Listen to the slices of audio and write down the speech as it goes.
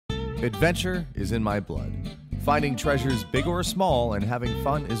Adventure is in my blood. Finding treasures big or small and having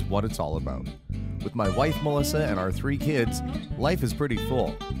fun is what it's all about. With my wife Melissa and our 3 kids, life is pretty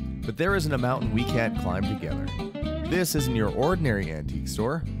full. But there isn't a mountain we can't climb together. This isn't your ordinary antique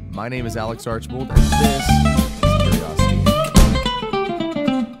store. My name is Alex Archbold, and this is Curiosity.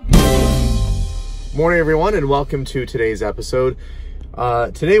 Morning everyone, and welcome to today's episode.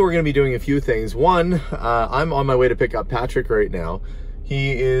 Today we're going to be doing a few things. One, I'm on my way to pick up Patrick right now.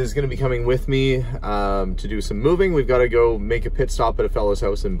 He is going to be coming with me to do some moving. We've got to go make a pit stop at a fellow's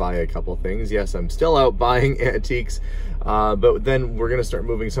house and buy a couple things. Yes, I'm still out buying antiques, but then we're going to start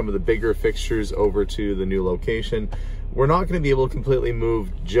moving some of the bigger fixtures over to the new location. We're not going to be able to completely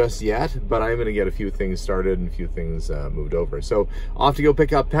move just yet, but I'm going to get a few things started and a few things moved over. So off to go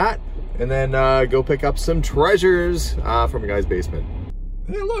pick up Pat and then go pick up some treasures from a guy's basement.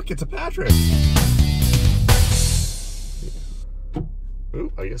 Hey, look, it's a Patrick. Ooh,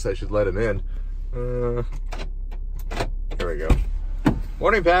 I guess I should let him in. Here we go.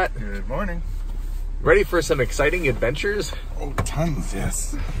 Morning, Pat. Good morning. Ready for some exciting adventures? Oh, tons,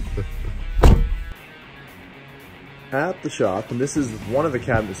 yes. At the shop, and this is one of the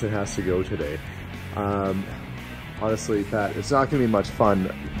cabinets that has to go today. Honestly, Pat, it's not gonna be much fun.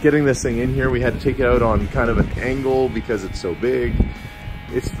 Getting this thing in here, we had to take it out on kind of an angle because it's so big.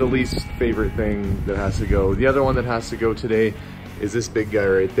 It's the least favorite thing that has to go. The other one that has to go today is this big guy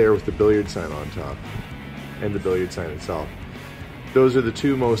right there with the billiard sign on top and the billiard sign itself. Those are the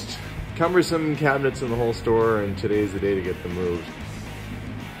 2 most cumbersome cabinets in the whole store, and today's the day to get them moved.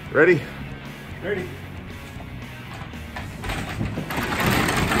 Ready? Ready.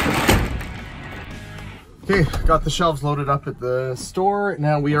 Okay, got the shelves loaded up at the store.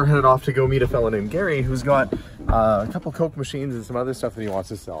 Now we are headed off to go meet a fellow named Gary who's got a couple Coke machines and some other stuff that he wants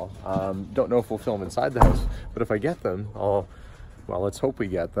to sell. Don't know if we'll film inside the house, but if I get them, well, let's hope we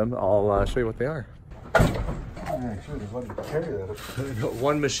get them. I'll show you what they are. Yeah, sure, just let me carry that. Got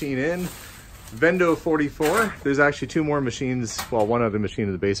 1 machine in, Vendo 44. There's actually 2 more machines, well, 1 other machine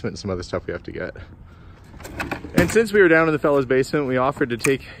in the basement and some other stuff we have to get. And since we were down in the fellow's basement, we offered to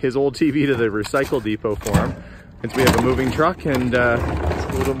take his old TV to the recycle depot for him. Since we have a moving truck and it's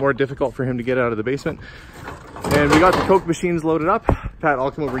a little more difficult for him to get out of the basement. And we got the Coke machines loaded up. Pat,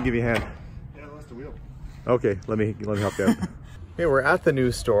 I'll come over and give you a hand. Yeah, that's the wheel. Okay, let me help you out. Okay, we're at the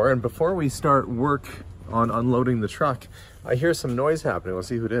new store, and before we start work on unloading the truck, I hear some noise happening. Let's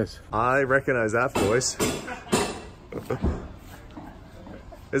see who it is. I recognize that voice.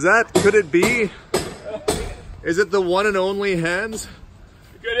 Could it be? Is it the one and only Hans?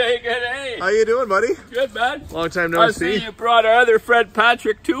 Good day, good day. How you doing, buddy? Good, man. Long time no see. I see you brought our other friend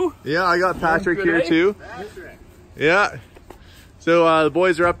Patrick too. Yeah, I got Patrick Good here day. too. Yeah. So the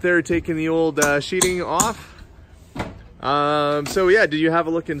boys are up there taking the old sheeting off. So yeah, did you have a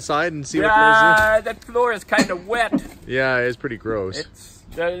look inside and see what there is? The floor is kind of wet. Yeah, it's pretty gross.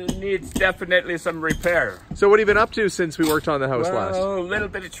 It needs definitely some repair. So what have you been up to since we worked on the house last? A little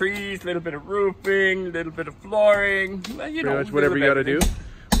bit of trees, a little bit of roofing, a little bit of flooring. You Pretty know, much whatever you got to do.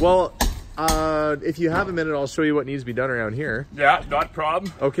 Well, if you have a minute, I'll show you what needs to be done around here. Yeah, not a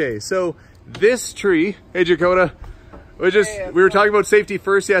problem. Okay, so this tree, hey Jakota, we were talking about safety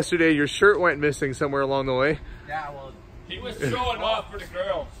first yesterday. Your shirt went missing somewhere along the way. Yeah, well, he was showing off for the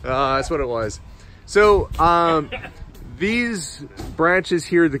girls. That's what it was. So these branches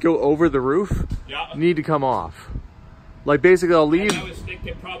here that go over the roof need to come off. Like basically I'll leave. I was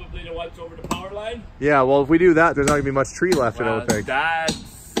thinking probably the ones over the power line. Yeah, well if we do that, there's not gonna be much tree left, I don't think.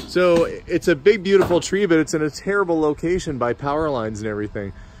 So it's a big beautiful tree, but it's in a terrible location by power lines and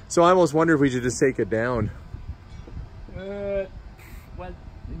everything. So I almost wonder if we should just take it down. Well,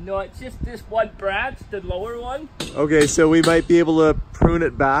 no, it's just this one branch, the lower one. Okay, so we might be able to prune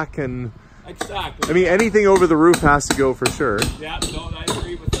it back and... Exactly. I mean, anything over the roof has to go for sure. Yeah, no, I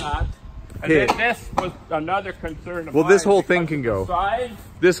agree with that. And Okay. then this was another concern of Well, this mine whole thing because can of go.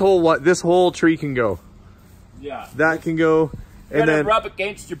 the size. This whole tree can go. Yeah. That can go. You're And gonna then... rub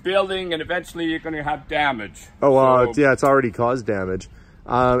against your building and eventually you're gonna have damage. Oh, well, So- yeah, it's already caused damage.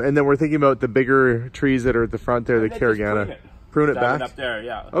 And then we're thinking about the bigger trees that are at the front there, the And then just Carigana. Prune it That one back? up there,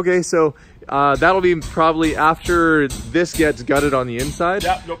 yeah. Okay, so that'll be probably after this gets gutted on the inside.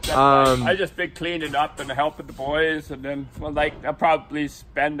 Yep, nope, that's fine. I just been cleaning up and helping the boys, and then, well, like, I'll probably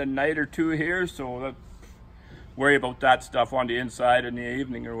spend a night or 2 here, so I'll worry about that stuff on the inside in the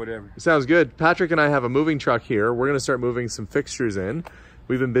evening or whatever. Sounds good. Patrick and I have a moving truck here. We're going to start moving some fixtures in.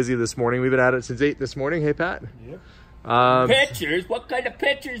 We've been busy this morning. We've been at it since 8 this morning. Hey, Pat? Yep. Pictures? What kind of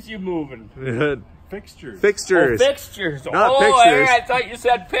pictures you moving? Fixtures. Fixtures. Oh, fixtures. Not oh, pictures. Hey, I thought you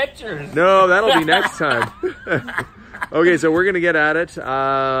said pictures. No, that'll be next time. Okay, so we're gonna get at it.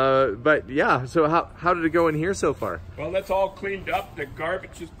 But yeah, so how did it go in here so far? Well, that's all cleaned up. The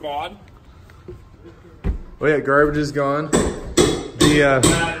garbage is gone. Oh yeah, garbage is gone.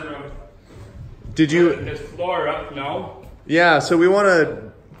 Did you? This floor up now. Yeah, so we want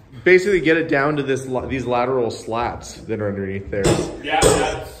to basically get it down to these lateral slats that are underneath there. Yeah,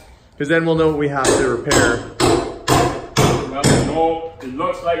 that's. Because then we'll know what we have to repair. Well, no, it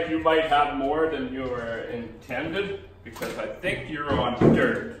looks like you might have more than you were intended, because I think you're on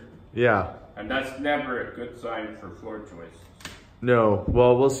dirt. Yeah. And that's never a good sign for floor joists. No,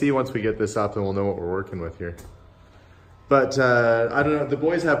 well, we'll see once we get this up and we'll know what we're working with here. But I don't know, the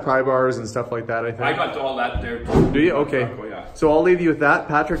boys have pry bars and stuff like that, I think. I got all that there too. Do you? Okay. Oh, yeah. So I'll leave you with that.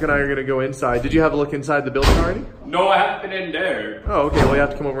 Patrick and I are going to go inside. Did you have a look inside the building already? No, I haven't been in there. Oh, okay. Well, you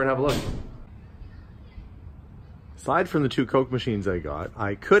have to come over and have a look. Aside from the 2 Coke machines I got,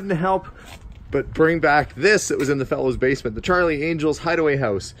 I couldn't help but bring back this that was in the fellow's basement, the Charlie Angel's hideaway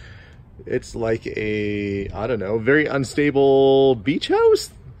house. It's like a, I don't know, very unstable beach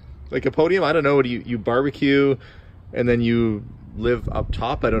house? Like a podium? I don't know. You barbecue and then you live up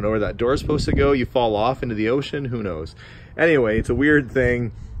top. I don't know where that door is supposed to go. You fall off into the ocean. Who knows? Anyway, it's a weird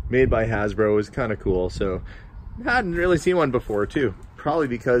thing made by Hasbro. It's kind of cool. So I hadn't really seen one before too. Probably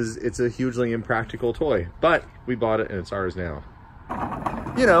because it's a hugely impractical toy. But we bought it and it's ours now.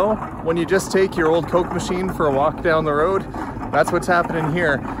 You know, when you just take your old Coke machine for a walk down the road, that's what's happening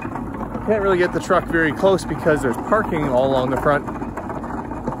here. Can't really get the truck very close because there's parking all along the front.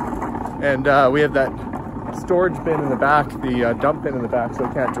 And we have that storage bin in the back, the dump bin in the back, so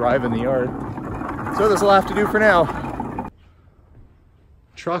I can't drive in the yard. So this will have to do for now.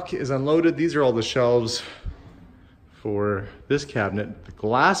 Truck is unloaded. These are all the shelves for this cabinet. The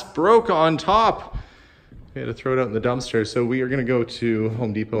glass broke on top. We had to throw it out in the dumpster. So we are gonna go to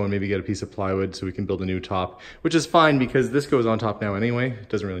Home Depot and maybe get a piece of plywood so we can build a new top, which is fine because this goes on top now anyway. It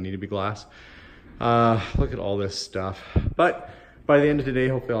doesn't really need to be glass. Look at all this stuff. But by the end of today,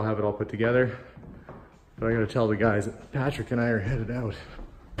 hopefully I'll have it all put together. But I gotta tell the guys that Patrick and I are headed out.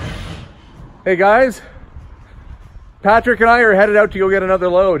 Hey guys, Patrick and I are headed out to go get another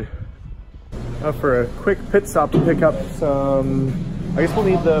load. For a quick pit stop to pick up some, I guess we'll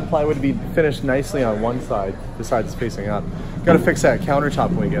need the plywood to be finished nicely on one side, the side that's facing up. Gotta fix that countertop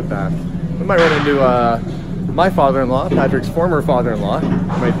when we get back. We might run into my father-in-law, Patrick's former father-in-law.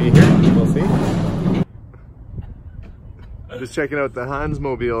 Might be here, we'll see. Just checking out the Hans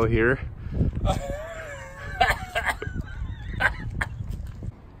mobile here.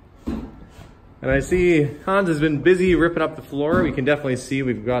 And I see Hans has been busy ripping up the floor. We can definitely see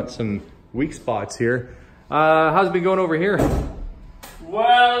we've got some weak spots here. How's it been going over here?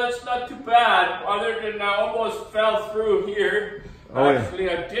 Well, it's not too bad, other than I almost fell through here. Oh, actually,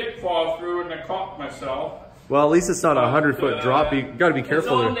 yeah. I did fall through and I caught myself. Well, at least it's not a 100-foot drop. You gotta be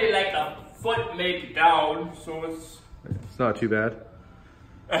careful. It's only like a foot maybe down, so it's not too bad.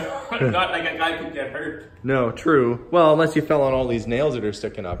 not like a guy could get hurt. No, true. Well, unless you fell on all these nails that are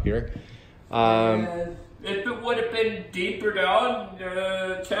sticking up here. If it would have been deeper down,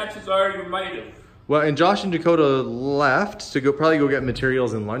 chances are you might have. Well, and Josh and Dakota left to probably go get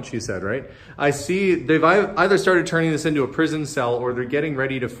materials and lunch, you said, right? I see they've either started turning this into a prison cell or they're getting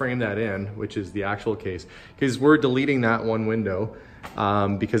ready to frame that in, which is the actual case. Because we're deleting that one window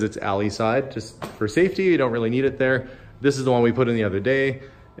because it's alley side, just for safety. You don't really need it there. This is the one we put in the other day.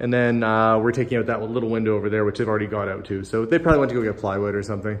 And then we're taking out that little window over there, which they've already got out to. So they probably went to go get plywood or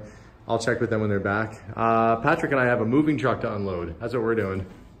something. I'll check with them when they're back. Patrick and I have a moving truck to unload. That's what we're doing.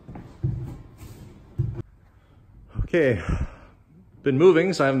 Okay, been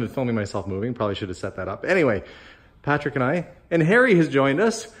moving, so I haven't been filming myself moving. Probably should have set that up. Anyway, Patrick and I, and Harry has joined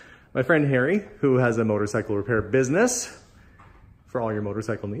us. My friend Harry, who has a motorcycle repair business for all your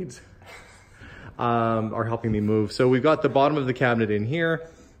motorcycle needs, are helping me move. So we've got the bottom of the cabinet in here.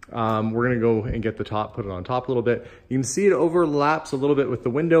 We're gonna go and get the top, put it on top a little bit. You can see it overlaps a little bit with the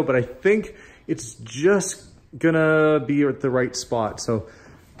window, but I think it's just gonna be at the right spot. So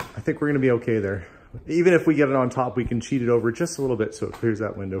I think we're gonna be okay there. Even if we get it on top, we can cheat it over just a little bit so it clears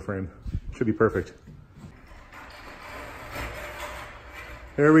that window frame. Should be perfect.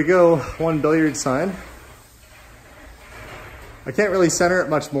 There we go, one billiard sign. I can't really center it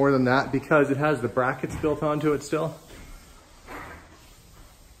much more than that because it has the brackets built onto it still.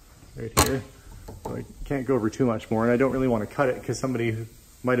 Right here. So I can't go over too much more, and I don't really want to cut it because somebody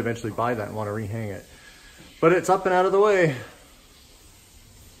might eventually buy that and want to rehang it. But it's up and out of the way.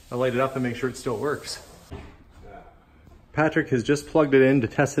 I'll light it up and make sure it still works. Patrick has just plugged it in to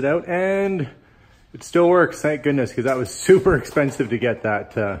test it out, and it still works, thank goodness, because that was super expensive to get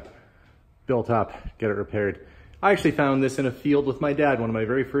that built up, get it repaired. I actually found this in a field with my dad, one of my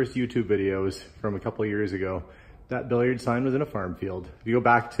very first YouTube videos from a couple of years ago. That billiard sign was in a farm field. If you go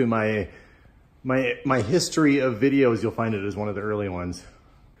back to my history of videos, you'll find it as one of the early ones.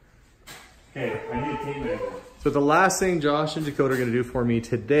 Okay, I need a tape measure. So the last thing Josh and Dakota are gonna do for me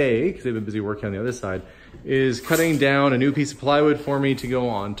today, because they've been busy working on the other side, is cutting down a new piece of plywood for me to go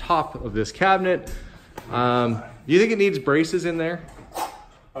on top of this cabinet. Do you think it needs braces in there?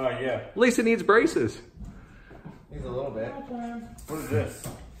 Yeah. At least it needs braces. Needs a little bit. What is this?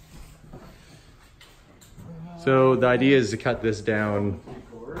 So the idea is to cut this down,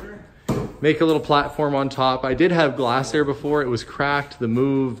 make a little platform on top. I did have glass there before. It was cracked. The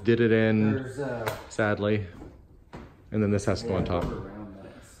move did it in, sadly. And then this has to go on top.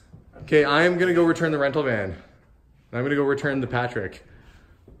 Okay, I'm gonna go return the rental van. I'm gonna go return the Patrick,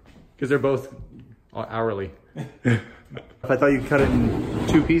 because they're both hourly. I thought you cut it in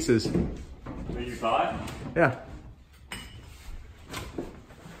 2 pieces. You thought? Yeah.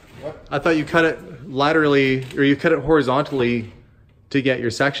 I thought you cut it laterally, or you cut it horizontally to get your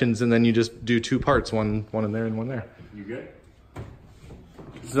sections, and then you just do 2 parts, one in there and one there. You good?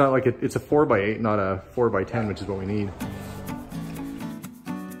 It's not like it's a 4x8, not a 4x10, which is what we need.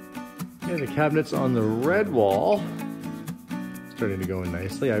 Okay, the cabinets on the red wall starting to go in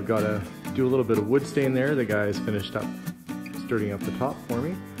nicely. I've got to do a little bit of wood stain there. The guys finished up sturdying up the top for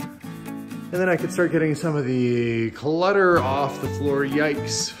me. And then I could start getting some of the clutter off the floor.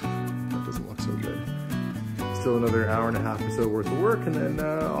 Yikes. That doesn't look so good. Still another hour and a half or so worth of work, and then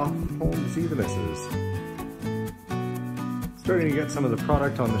off home to see the missus. Starting to get some of the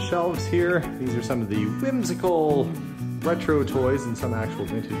product on the shelves here. These are some of the whimsical retro toys and some actual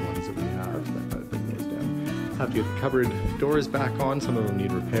vintage ones that we have. I've got to bring those down. Have to get the cupboard doors back on. Some of them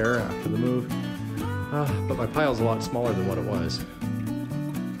need repair after the move. But my pile's a lot smaller than what it was.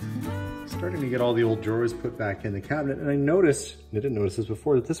 Starting to get all the old drawers put back in the cabinet, and I noticed, I didn't notice this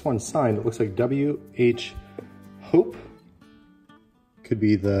before, that this one's signed. It looks like W.H. Hope. Could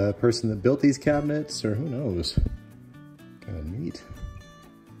be the person that built these cabinets, or who knows. Kind of neat.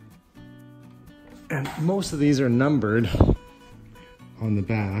 And most of these are numbered on the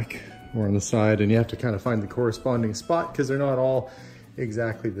back or on the side, and you have to kind of find the corresponding spot because they're not all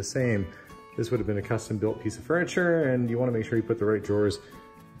exactly the same. This would have been a custom built piece of furniture, and you want to make sure you put the right drawers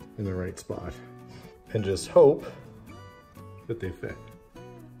in the right spot and just hope that they fit.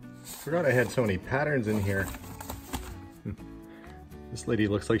 Forgot I had so many patterns in here. This lady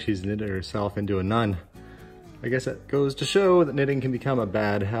looks like she's knitted herself into a nun. I guess it goes to show that knitting can become a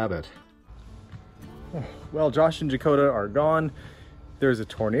bad habit. Well, Josh and Dakota are gone. There's a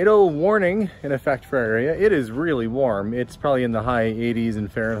tornado warning in effect for our area. It is really warm. It's probably in the high 80s in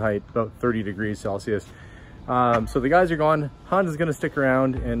Fahrenheit, about 30 degrees Celsius. So the guys are gone. Hans is gonna stick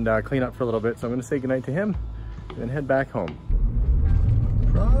around and clean up for a little bit. So I'm gonna say goodnight to him and then head back home.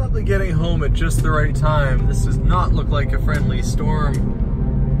 Probably getting home at just the right time. This does not look like a friendly storm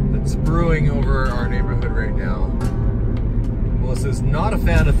that's brewing over our neighborhood right now. Melissa's not a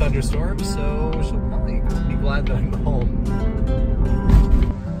fan of thunderstorms, so she'll probably be glad that I'm home.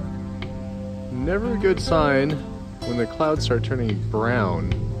 Never a good sign when the clouds start turning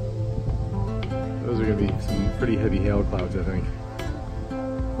brown. Those are gonna be some pretty heavy hail clouds, I think.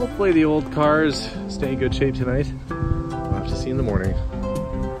 Hopefully the old cars stay in good shape tonight. We'll have to see in the morning.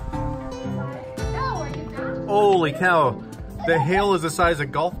 Holy cow! The hail is the size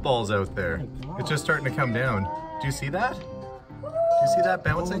of golf balls out there. It's just starting to come down. Do you see that? Do you see that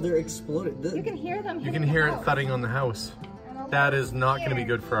bouncing? Oh, they're exploding. You can hear them. You can hear it thudding on the house. That is not going to be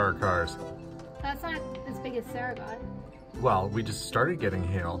good for our cars. That's not as big as Sarah got. Well, we just started getting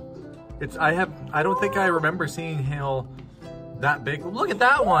hail. I don't think I remember seeing hail that big. Look at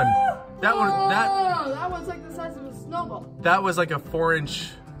that one. That one's like the size of a snowball. That was like a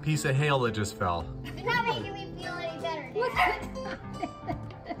 4-inch piece of hail that just fell. It's not making me feel any better. Look at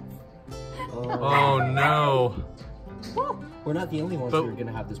Oh no. We're not the only ones who are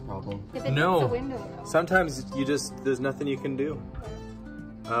gonna have this problem. No. Sometimes there's nothing you can do.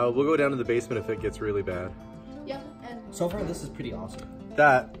 We'll go down to the basement if it gets really bad. Yep, and So far, this is pretty awesome.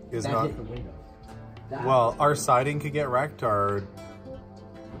 That is That not. hit the window. Well, our siding could get wrecked.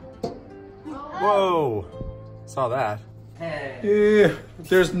 Whoa! Saw that. Hey.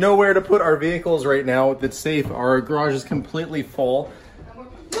 There's nowhere to put our vehicles right now that's safe. Our garage is completely full.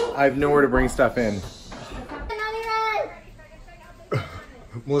 I have nowhere to bring stuff in.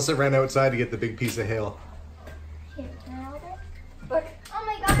 Melissa ran outside to get the big piece of hail. Look. Oh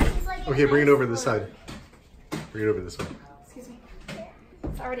my god, he's like. Okay, bring it over this side. Bring it over this way. excuse me.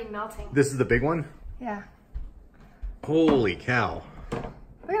 It's already melting. This is the big one? Yeah. Holy cow. Look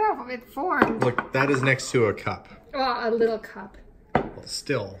at how know if it formed. Look, that is next to a cup. Oh, a little cup. Well,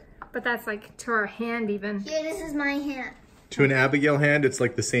 still. But that's like to our hand even. Here, this is my hand. To an Abigail hand, it's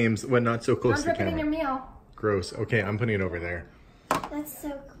like the same, but not so close Don't to the put it in camera. your meal. Gross. Okay, I'm putting it over there. That's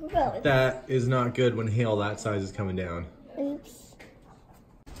so cool. That is not good when hail that size is coming down. Oops.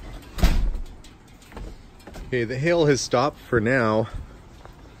 Okay, the hail has stopped for now.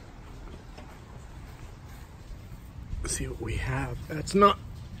 Let's see what we have. That's not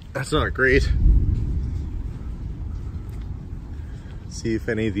great. See if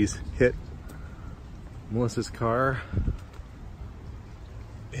any of these hit Melissa's car.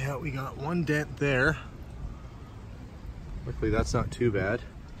 Yeah, we got one dent there. Luckily that's not too bad.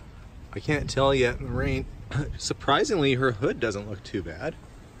 I can't tell yet in the rain. Surprisingly, her hood doesn't look too bad.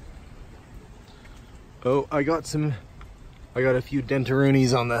 Oh, I got a few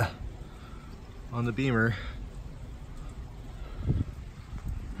dentaroonies on the Beamer.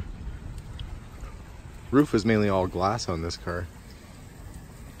 Roof is mainly all glass on this car.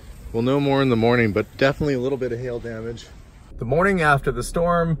 We'll know more in the morning, but definitely a little bit of hail damage. The morning after the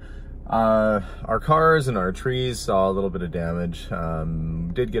storm, our cars and our trees saw a little bit of damage.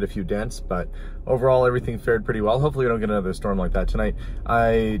 Did get a few dents, but overall everything fared pretty well. Hopefully we don't get another storm like that tonight.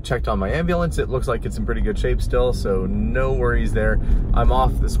 I checked on my ambulance. It looks like it's in pretty good shape still, so no worries there. I'm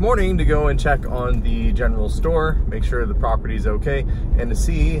off this morning to go and check on the general store, make sure the property's okay, and to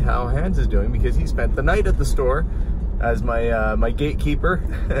see how Hans is doing because he spent the night at the store as my gatekeeper.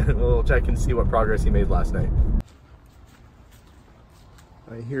 We'll check and see what progress he made last night.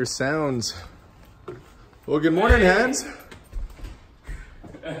 I hear sounds. Well, good morning, Hans.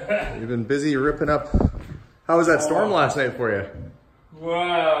 You've been busy ripping up. How was that storm last night for you?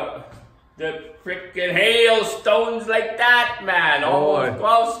 Well, the freaking hailstones like that, man. Almost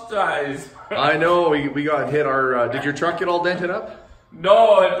ball size. I know, we got hit. Did your truck get all dented up?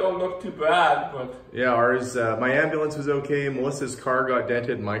 No, it don't look too bad, but... Yeah, ours, my ambulance was okay. Melissa's car got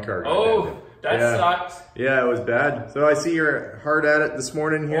dented and my car got dented. That sucks. Yeah, it was bad. So I see you're hard at it this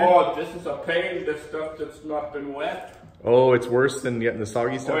morning here. Oh, this is a pain, this stuff that's not been wet. Oh, it's worse than getting the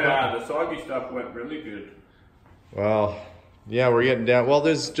soggy stuff yeah, up? the soggy stuff went really good. Well, yeah, we're getting down. Well,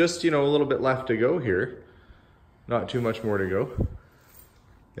 there's just, a little bit left to go here. Not too much more to go.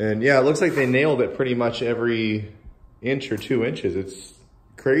 And yeah, it looks like they nailed it pretty much every inch or 2 inches. It's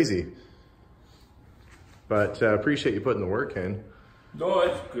crazy. But appreciate you putting the work in. No,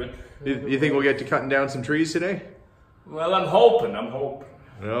 it's good. You think we'll get to cutting down some trees today? Well, I'm hoping. Oh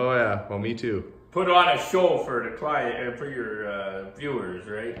yeah, well me too. Put on a show for the client, for your viewers,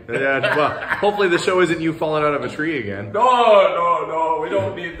 right? Yeah, well, hopefully the show isn't you falling out of a tree again. No, we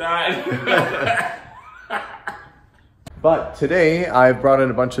don't need that. But today I've brought in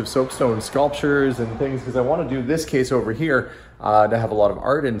a bunch of soapstone sculptures and things because I want to do this case over here to have a lot of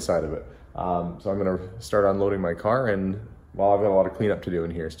art inside of it. So I'm going to start unloading my car, and well, I've got a lot of cleanup to do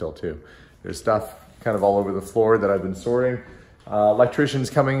in here still too. There's stuff kind of all over the floor that I've been sorting. Electrician's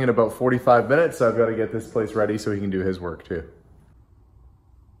coming in about 45 minutes, so I've got to get this place ready so he can do his work too.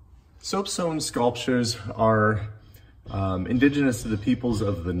 Soapstone sculptures are indigenous to the peoples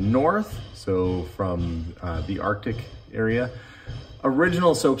of the north, so from the Arctic area.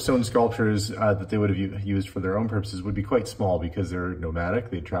 Original soapstone sculptures that they would have used for their own purposes would be quite small because they're nomadic.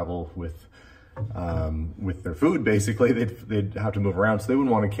 They travel with their food, basically. They'd have to move around, so they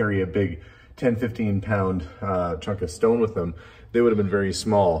wouldn't want to carry a big 10, 15 pound chunk of stone with them. They would have been very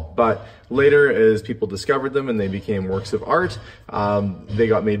small. But later, as people discovered them and they became works of art, they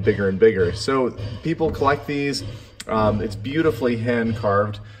got made bigger and bigger. So people collect these. It's beautifully hand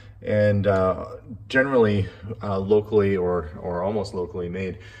carved and generally locally or almost locally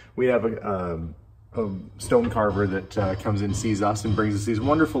made. We have a stone carver that comes in, sees us, and brings us these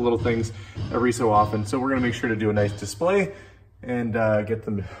wonderful little things every so often. So we're gonna make sure to do a nice display and get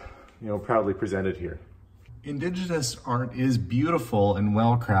them, proudly presented here. Indigenous art is beautiful and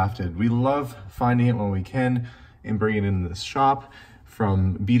well crafted. We love finding it when we can and bringing it in the shop,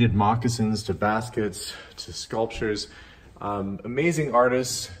 from beaded moccasins to baskets to sculptures. Amazing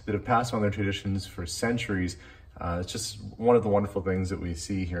artists that have passed on their traditions for centuries. It's just one of the wonderful things that we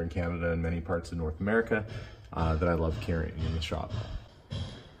see here in Canada and many parts of North America that I love carrying in the shop.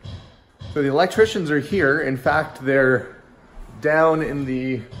 So the electricians are here. In fact, they're down in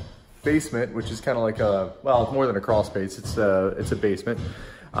the basement, which is kind of like it's more than a crawl space. It's a basement.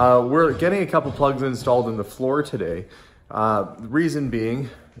 We're getting a couple plugs installed in the floor today. The reason being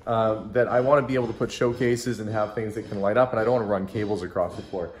that I want to be able to put showcases and have things that can light up, and I don't want to run cables across the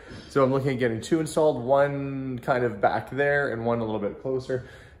floor. So I'm looking at getting 2 installed, one kind of back there and one a little bit closer.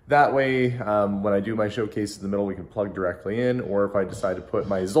 That way, when I do my showcase in the middle, we can plug directly in, or if I decide to put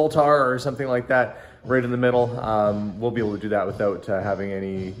my Zoltar or something like that right in the middle, we'll be able to do that without having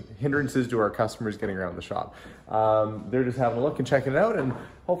any hindrances to our customers getting around the shop. They're just having a look and checking it out, and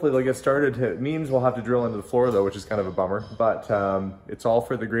hopefully they'll get started. It means we'll have to drill into the floor though, which is kind of a bummer, but it's all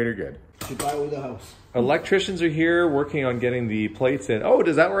for the greater good. You buy with the house. Electricians are here working on getting the plates in. Oh,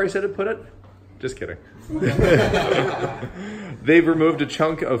 is that where I said to put it? Just kidding. They've removed a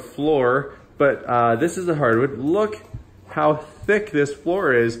chunk of floor, but this is the hardwood. Look how thick this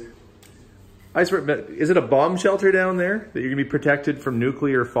floor is. I swear, is it a bomb shelter down there that you're gonna be protected from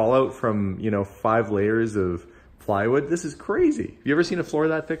nuclear fallout from, you know, 5 layers of plywood? This is crazy. Have you ever seen a floor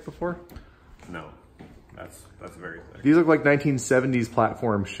that thick before? No, that's very thick. These look like 1970s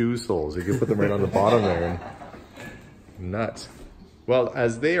platform shoe soles. You could put them right on the bottom there. And nuts. Well,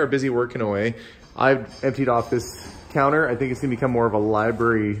 as they are busy working away, I've emptied off this counter. I think it's gonna become more of a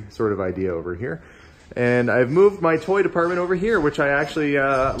library sort of idea over here. And I've moved my toy department over here, which I actually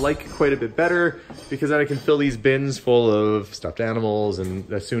like quite a bit better, because then I can fill these bins full of stuffed animals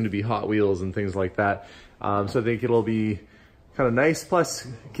and soon to be Hot Wheels and things like that. So I think it'll be kind of nice. Plus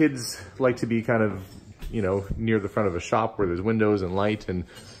kids like to be kind of, you know, near the front of a shop where there's windows and light and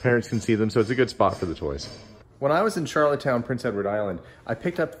parents can see them. So it's a good spot for the toys. When I was in Charlottetown, Prince Edward Island, I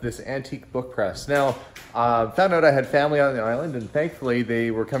picked up this antique book press. Now, found out I had family on the island, and thankfully they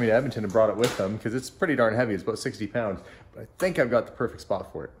were coming to Edmonton and brought it with them, because it's pretty darn heavy. It's about 60 pounds, but I think I've got the perfect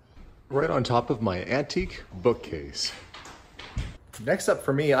spot for it. Right on top of my antique bookcase. Next up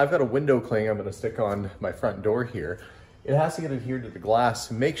for me, I've got a window cling I'm gonna stick on my front door here. It has to get adhered to the glass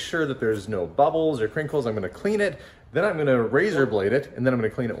to make sure that there's no bubbles or crinkles. I'm gonna clean it, then I'm gonna razor blade it, and then I'm gonna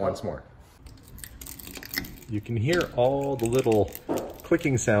clean it once more. You can hear all the little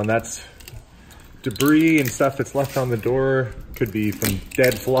clicking sound. That's debris and stuff that's left on the door. Could be from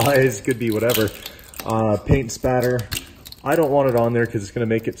dead flies, could be whatever. Paint spatter. I don't want it on there because it's gonna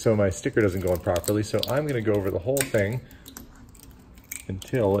make it so my sticker doesn't go in properly. So I'm gonna go over the whole thing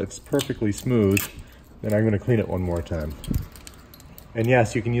until it's perfectly smooth. Then I'm gonna clean it one more time. And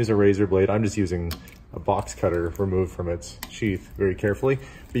yes, you can use a razor blade. I'm just using a box cutter removed from its sheath very carefully,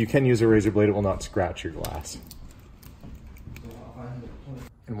 but you can use a razor blade. It will not scratch your glass.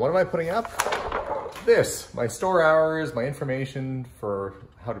 And what am I putting up? This, my store hours, my information for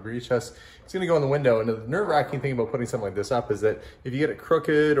how to reach us. It's gonna go in the window, and the nerve-wracking thing about putting something like this up is that if you get it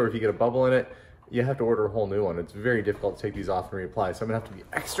crooked or if you get a bubble in it, you have to order a whole new one. It's very difficult to take these off and reapply, so I'm gonna have to be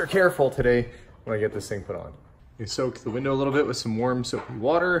extra careful today when I get this thing put on. You soak the window a little bit with some warm soapy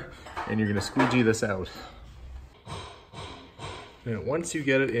water, and you're gonna squeegee this out. And once you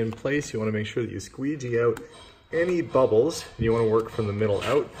get it in place, you wanna make sure that you squeegee out any bubbles, and you wanna work from the middle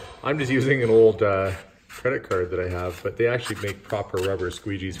out. I'm just using an old credit card that I have, but they actually make proper rubber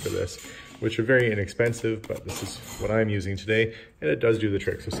squeegees for this, which are very inexpensive, but this is what I'm using today, and it does do the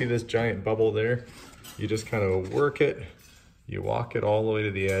trick. So see this giant bubble there? You just kind of work it, you walk it all the way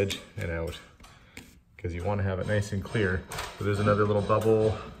to the edge and out, because you want to have it nice and clear. So there's another little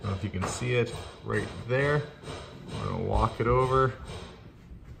bubble, I don't know if you can see it, right there. I'm gonna walk it over,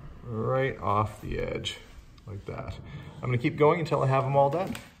 right off the edge, like that. I'm gonna keep going until I have them all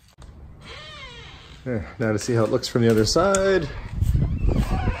done. Now to see how it looks from the other side.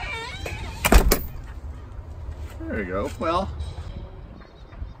 There we go, well.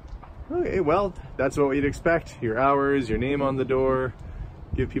 Okay, well, that's what you'd expect. Your hours, your name on the door,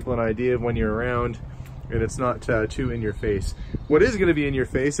 give people an idea of when you're around. And it's not too in your face. What is gonna be in your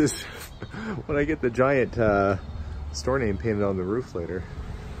face is when I get the giant store name painted on the roof later.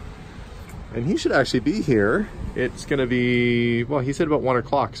 And he should actually be here. It's gonna be, well, he said about 1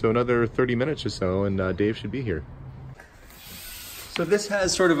 o'clock, so another 30 minutes or so, and Dave should be here. So this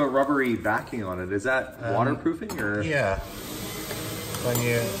has sort of a rubbery backing on it. Is that waterproofing or? Yeah. When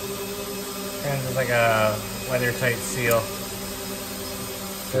you, kind of like a weather-tight seal.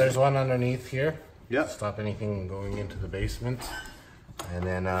 So there's one underneath here. Yeah. Stop anything going into the basement. And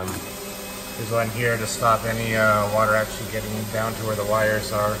then there's one here to stop any water actually getting down to where the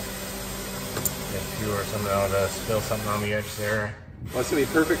wires are. If you or someone to spill something on the edge there. Well, it's gonna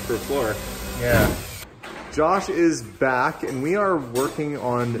be perfect for a floor. Yeah. Josh is back, and we are working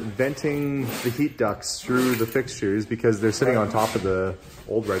on venting the heat ducts through the fixtures because they're sitting on top of the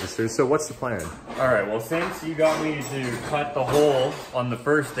old registers. So what's the plan? All right, well, since you got me to cut the hole on the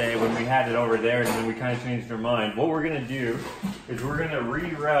first day when we had it over there and then we kind of changed our mind, what we're gonna do is we're gonna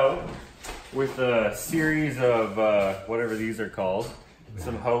reroute with a series of whatever these are called,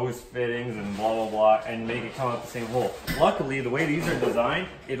 some hose fittings and blah, blah, blah, and make it come out the same hole. Luckily, the way these are designed,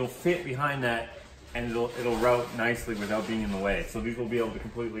 it'll fit behind that and it'll route nicely without being in the way. So these will be able to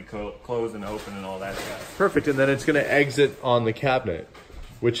completely close and open and all that stuff. Perfect, and then it's going to exit on the cabinet,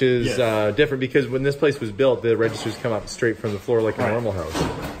 which is Yes. different because when this place was built, the registers come up straight from the floor like a normal house.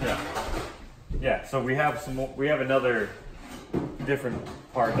 Yeah. Yeah, so we have another different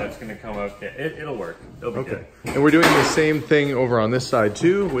part that's going to come out. Yeah, it'll work. It'll be good. And we're doing the same thing over on this side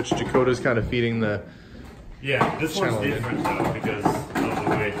too, which Dakota's kind of feeding the... Yeah, this one's Channel in. different though because of the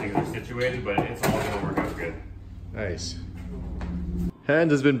way things are situated, but it's all going to work out good. Nice.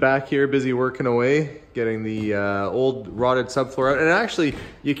 Hand has been back here busy working away, getting the old rotted subfloor out. And actually,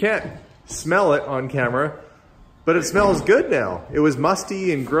 you can't smell it on camera, but it smells good now. It was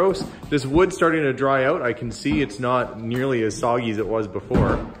musty and gross. This wood's starting to dry out. I can see it's not nearly as soggy as it was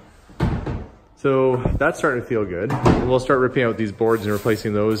before. So that's starting to feel good. We'll start ripping out these boards and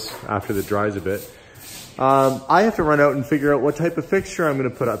replacing those after it dries a bit. I have to run out and figure out what type of fixture I'm going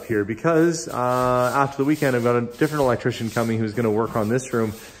to put up here because after the weekend I've got a different electrician coming who's going to work on this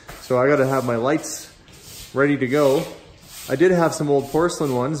room. So I got to have my lights ready to go. I did have some old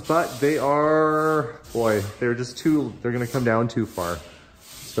porcelain ones, but they are, boy, they're just too, they're going to come down too far.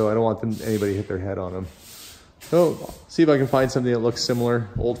 So I don't want anybody to hit their head on them. So see if I can find something that looks similar,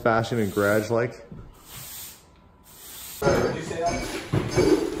 old fashioned and garage like. Did you say that?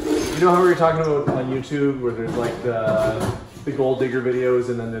 You know how we were talking about on YouTube where there's like the gold digger videos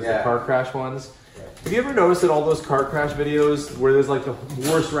and then there's the car crash ones? Have you ever noticed that all those car crash videos where there's like the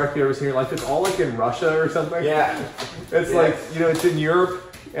worst wreck you ever seen, like it's all like in Russia or something? Yeah. It's like, you know, it's in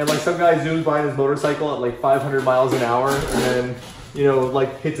Europe and like some guy zooms by on his motorcycle at like 500 miles an hour and then, you know,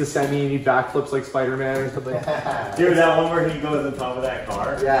 like hits a semi and he backflips like Spider-Man or something. Dude, that one where he goes on top of that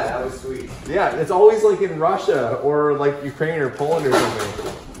car? Yeah, that was sweet. Yeah, it's always like in Russia or like Ukraine or Poland or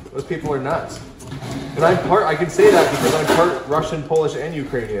something. Those people are nuts. And I can say that because I'm part Russian, Polish, and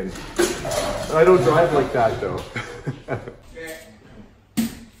Ukrainian. And I don't drive like that though.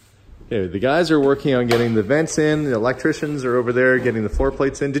 Okay, the guys are working on getting the vents in. The electricians are over there getting the floor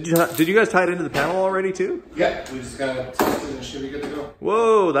plates in. Did you guys tie it into the panel already too? Yeah, we just got to test it and it should be good to go.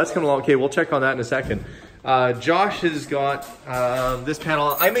 Whoa, that's coming along. Okay, we'll check on that in a second. Josh has got this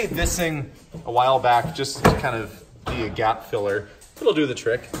panel. I made this thing a while back just to kind of be a gap filler. It'll do the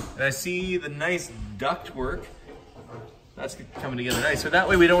trick. And I see the nice duct work. That's coming together nice. So that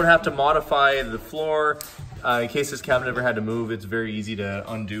way we don't have to modify the floor. In case this cabinet ever had to move, it's very easy to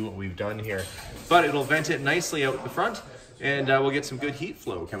undo what we've done here. But it'll vent it nicely out the front and we'll get some good heat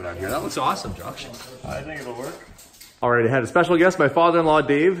flow coming out here. That looks awesome, Josh. I think it'll work. All right, I had a special guest. My father-in-law,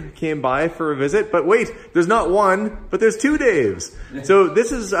 Dave, came by for a visit. But wait, there's not one, but there's two Daves. So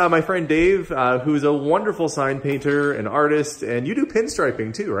this is my friend Dave, who's a wonderful sign painter and artist. And you do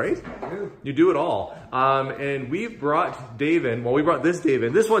pinstriping too, right? I do. You do it all. And we've brought Dave in. Well, we brought this Dave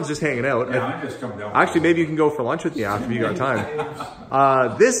in. This one's just hanging out. Yeah, I just come down. Actually, maybe you can go for lunch with me after you got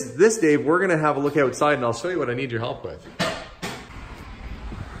time. This Dave, we're going to have a look outside, and I'll show you what I need your help with.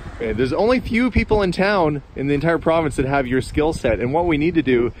 Okay, there's only few people in town in the entire province that have your skill set, and what we need to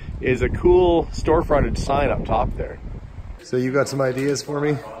do is a cool storefronted sign up top there. So you got some ideas for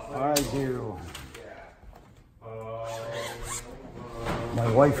me? I do.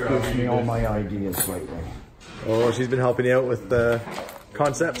 My wife gives me all my ideas lately. Oh, she's been helping you out with the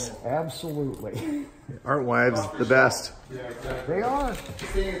concepts? Absolutely. Aren't wives the best? They are.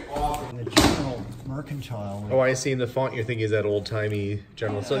 The general mercantile. Oh, I see in the font you're thinking is that old-timey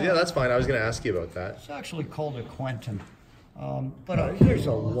general. So yeah, that's fine. I was going to ask you about that. It's actually called a Quentin. But there's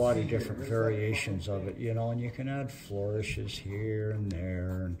a lot of different variations of it, you know, and you can add flourishes here and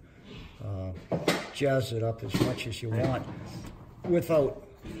there and jazz it up as much as you want without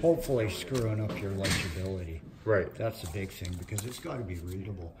hopefully screwing up your legibility. Right. That's a big thing because it's got to be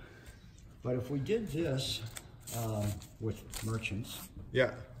readable. But if we did this with merchants,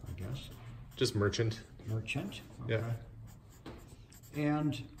 Yeah. I guess. Just merchant. Merchant. Yeah.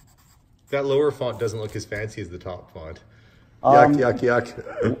 And That lower font doesn't look as fancy as the top font. Yuck, yuck,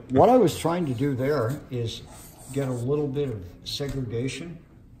 yuck. what I was trying to do there is get a little bit of segregation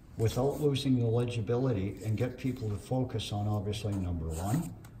without losing the legibility and get people to focus on obviously number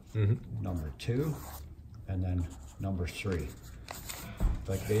one, number two, and then number three.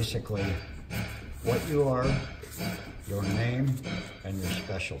 Like basically what you are, your name, and your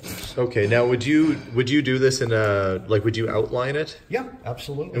specialties. Okay, now would you do this in a, like, would you outline it? Yeah,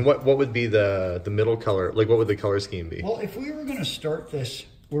 absolutely. And what would be the middle color? Like, what would the color scheme be? Well, if we were going to start this,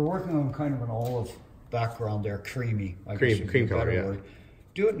 we're working on kind of an olive background there, creamy. I guess would be cream a better color, yeah. word.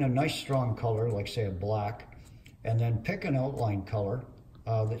 Do it in a nice strong color, like say a black, and then pick an outline color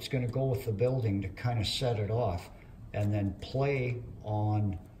that's going to go with the building to kind of set it off, and then play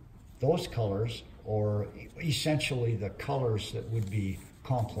on those colors or essentially the colors that would be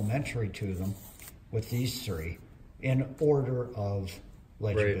complementary to them with these three in order of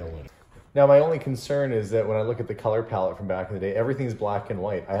legibility. Right. Now, my only concern is that when I look at the color palette from back in the day, everything's black and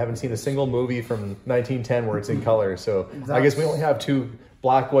white. I haven't seen a single movie from 1910 where it's in color, so I guess we only have 2,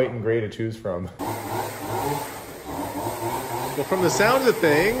 black, white, and gray to choose from. Well, from the sounds of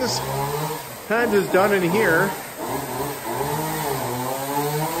things, Hans is done in here.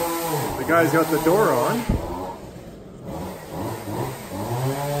 The guy's got the door on.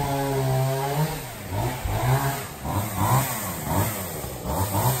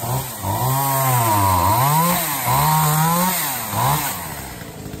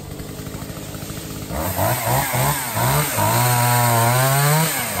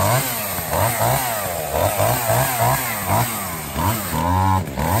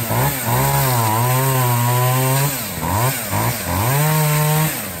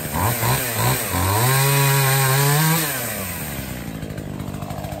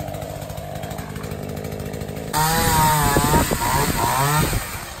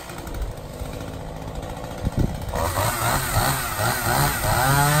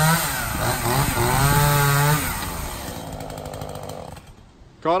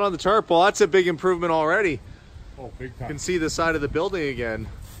 Got on the tarp. Well, that's a big improvement already. Oh, big You time. can see the side of the building again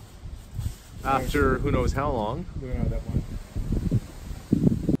after who knows how long.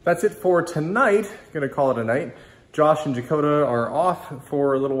 That's it for tonight. Gonna call it a night. Josh and Dakota are off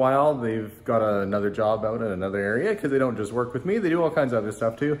for a little while. They've got another job out in another area because they don't just work with me. They do all kinds of other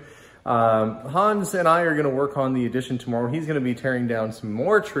stuff too. Hans and I are gonna work on the addition tomorrow. He's gonna be tearing down some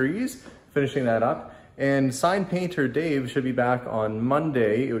more trees, finishing that up. And sign painter Dave should be back on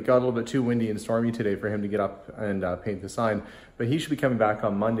Monday. It got a little bit too windy and stormy today for him to get up and paint the sign, but he should be coming back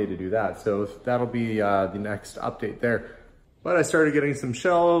on Monday to do that. So that'll be the next update there. But I started getting some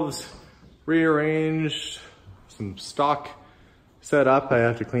shelves rearranged, some stock set up. I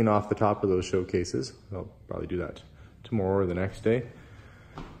have to clean off the top of those showcases. I'll probably do that tomorrow or the next day.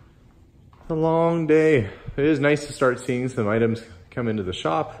 It's a long day. It is nice to start seeing some items come into the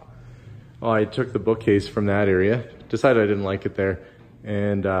shop. Oh, I took the bookcase from that area, decided I didn't like it there,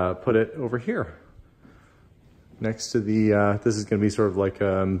 and put it over here. Next to the, this is gonna be sort of like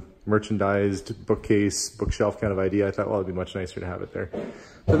a merchandised bookcase, bookshelf kind of idea. I thought, well, it'd be much nicer to have it there.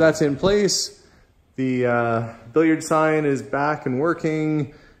 So that's in place. The billiard sign is back and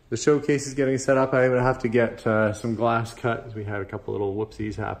working. The showcase is getting set up. I'm gonna have to get some glass cut. We had a couple little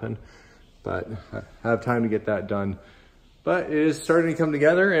whoopsies happen, but I have time to get that done. But it is starting to come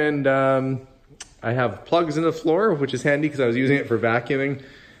together, and I have plugs in the floor, which is handy because I was using it for vacuuming.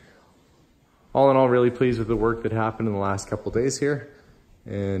 All in all, really pleased with the work that happened in the last couple of days here.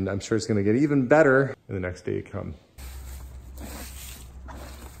 And I'm sure it's gonna get even better in the next day to come. I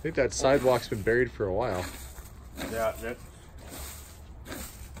think that sidewalk's been buried for a while. Yeah, that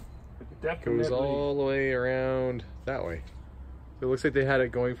definitely Goes all the way around that way. So it looks like they had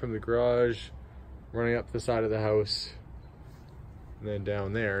it going from the garage, running up the side of the house, and then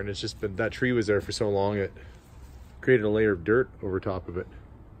down there, and it's just been, that tree was there for so long it created a layer of dirt over top of it.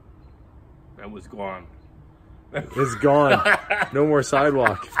 that was gone. It's gone. No more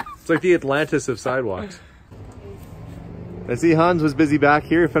sidewalk. It's like the Atlantis of sidewalks. I see Hans was busy back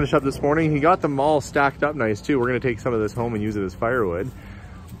here, finished up this morning. He got them all stacked up nice too. We're gonna take some of this home and use it as firewood.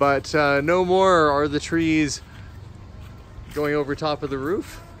 But no more are the trees going over top of the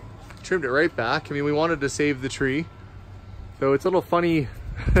roof. Trimmed it right back. I mean, we wanted to save the tree. So it's a little funny,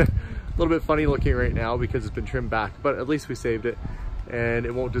 a little bit funny looking right now because it's been trimmed back, but at least we saved it and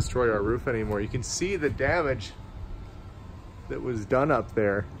it won't destroy our roof anymore. You can see the damage that was done up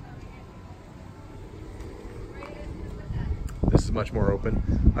there. This is much more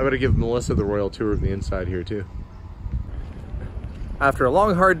open. I'm gonna give Melissa the royal tour of the inside here too. After a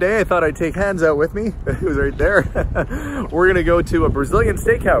long, hard day, I thought I'd take Hans out with me. He was right there. We're gonna go to a Brazilian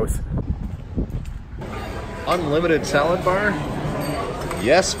steakhouse. Unlimited salad bar?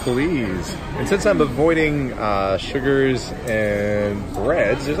 Yes, please. And since I'm avoiding sugars and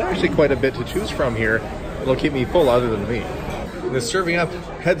breads, there's actually quite a bit to choose from here. It'll keep me full other than meat. They're serving up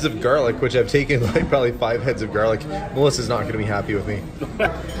heads of garlic, which I've taken like probably 5 heads of garlic. Melissa's not gonna be happy with me.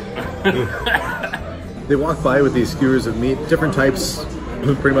 They walk by with these skewers of meat, different types,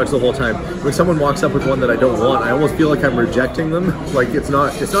 pretty much the whole time. When someone walks up with one that I don't want, I almost feel like I'm rejecting them. Like it's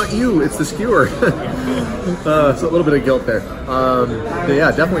not you, it's the skewer. So a little bit of guilt there. But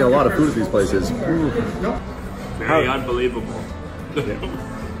yeah, definitely a lot of food at these places. Very unbelievable.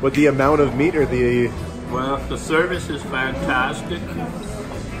 Yeah. With the amount of meat or the... Well, the service is fantastic.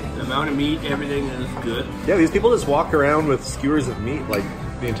 The amount of meat, everything is good. Yeah, these people just walk around with skewers of meat like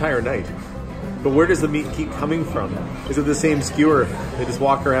the entire night. But where does the meat keep coming from? Is it the same skewer? They just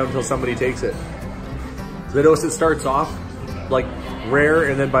walk around until somebody takes it. So I notice it starts off like rare,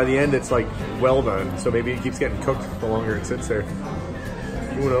 and then by the end it's like well done. So maybe it keeps getting cooked the longer it sits there.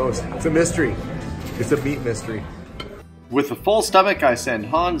 Who knows? It's a mystery. It's a meat mystery. With a full stomach, I send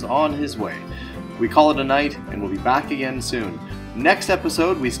Hans on his way. We call it a night, and we'll be back again soon. Next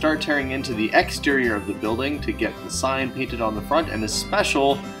episode, we start tearing into the exterior of the building to get the sign painted on the front and a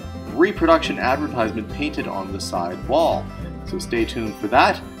special reproduction advertisement painted on the side wall. So stay tuned for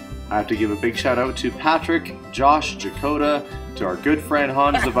that. I have to give a big shout out to Patrick, Josh, Jakota, to our good friend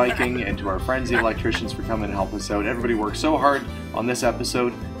Hans the Viking, and to our friends the electricians for coming and help us out. Everybody worked so hard on this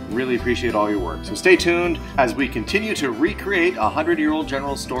episode. Really appreciate all your work. So stay tuned as we continue to recreate a 100-year-old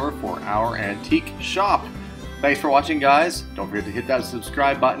general store for our antique shop. Thanks for watching, guys. Don't forget to hit that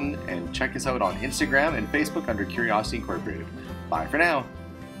subscribe button and check us out on Instagram and Facebook under Curiosity Incorporated. Bye for now.